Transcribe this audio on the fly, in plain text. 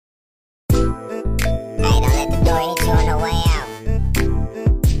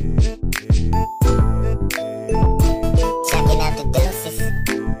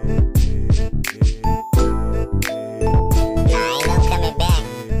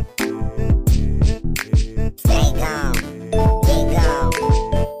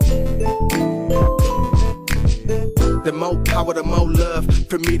power, the more love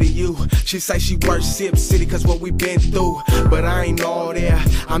for me to you. She say she works Sip City cause what we been through, but I ain't all there,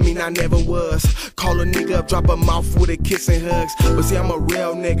 I mean I never was. Call a nigga up, drop him off with a kiss and hugs. But see, I'm a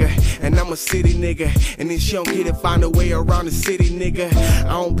real nigga, and I'm a city nigga, and if she don't get it, find a way around the city, nigga. I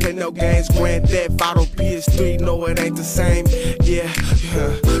don't play no games, Grand Theft Auto PS3, no it ain't the same. Yeah,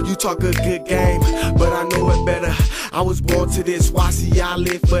 you talk a good game, but I know it better. I was born to this, why see I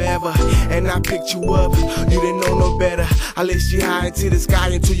live forever, and I picked you up, you didn't know no better. I lift you high into the sky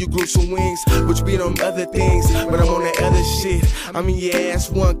until you grew some wings, which be on other things, but I'm on that other shit. I mean, yeah, that's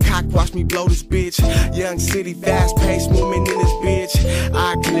one cock, watch me blow this bitch. Young city, fast paced, movement in this bitch.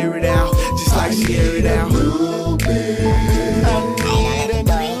 I clear it out, just like she air it out.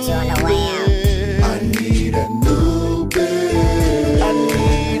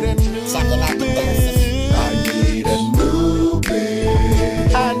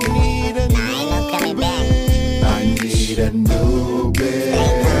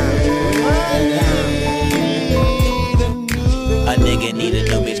 A nigga need a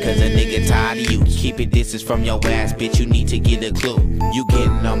new bitch cause a nigga tired of you. Keep it distance from your ass, bitch, you need to get a clue. You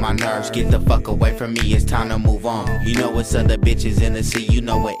getting on my nerves, get the fuck away from me, it's time to move on. You know it's other bitches in the sea, you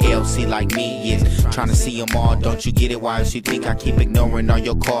know what LC like me is. Tryna see them all, don't you get it? Why else you think I keep ignoring all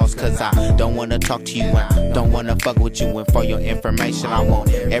your calls? Cause I don't wanna talk to you, I don't wanna fuck with you. And for your information, I want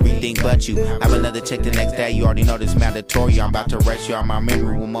everything but you. Have another check the next day, you already know this mandatory. I'm about to race you out my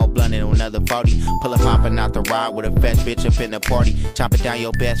memory with more blunt and another 40. Pull up popping out the ride with a fat bitch up in the party. Chop it down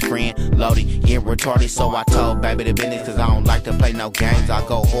your best friend, loaded, get retarded. So I told baby the business cause I don't like to play no games. I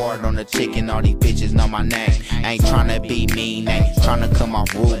go hard on the chicken, all these bitches know my name. Ain't tryna be mean, ain't tryna come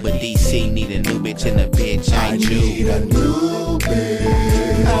off rude, but DC need a new bitch and a bitch ain't you. I need a new bitch.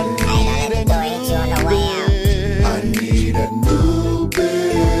 I need a new bitch. I need a new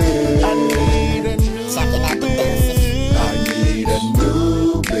bitch. I need a new bitch. I need a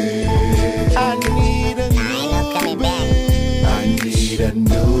new bitch. I need a new bitch. I need a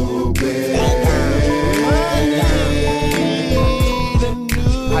new bitch.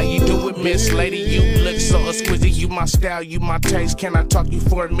 How you doing, Miss Lady? You look so exquisite. You my style, you my taste. Can I talk you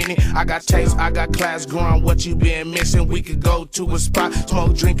for a minute? I got taste, I got class, growing. What you been missing? We could go to a spot,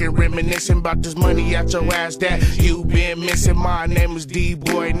 smoke, drinking, reminiscing about this money out your ass that you been missing. My name is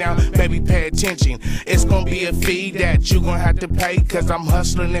D-Boi. Now, baby, pay attention. It's gonna be a fee that you gonna have to pay, cause I'm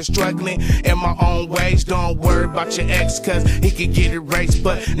hustling and struggling in my own ways. Don't worry about your ex, cause he could get erased.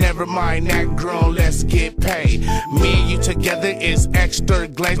 But never mind that, girl, let's get paid. Me and you together is extra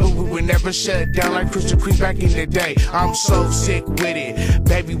glaze, but we would never shut down like Christian Queen back in the day. I'm so sick with it,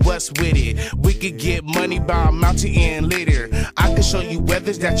 baby, what's with it? We could get money by a mountain and litter. I could show you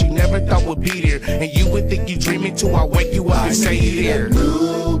weathers that you never thought would be there, and you would think you dreaming till I wake you up and say you there.